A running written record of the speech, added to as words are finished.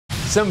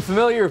Some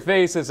familiar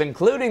faces,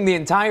 including the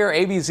entire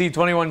ABC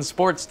 21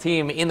 sports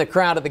team, in the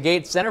crowd at the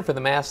Gates Center for the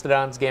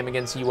Mastodons game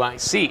against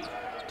UIC.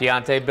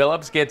 Deontay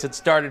Billups gets it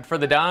started for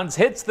the Dons,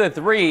 hits the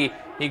three.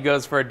 He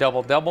goes for a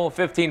double-double,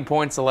 15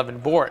 points, 11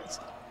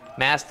 boards.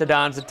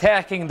 Mastodons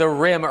attacking the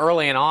rim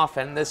early and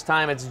often. This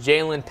time it's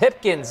Jalen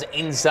Pipkins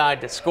inside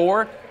to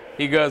score.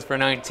 He goes for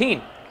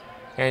 19.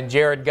 And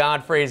Jared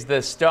Godfrey's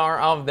the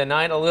star of the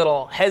night. A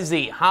little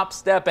hezzy hop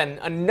step and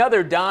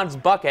another Dons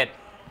bucket.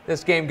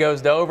 This game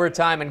goes to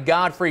overtime, and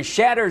Godfrey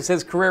shatters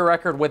his career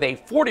record with a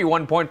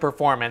 41-point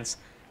performance,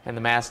 and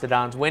the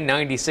Mastodons win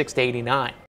 96-89.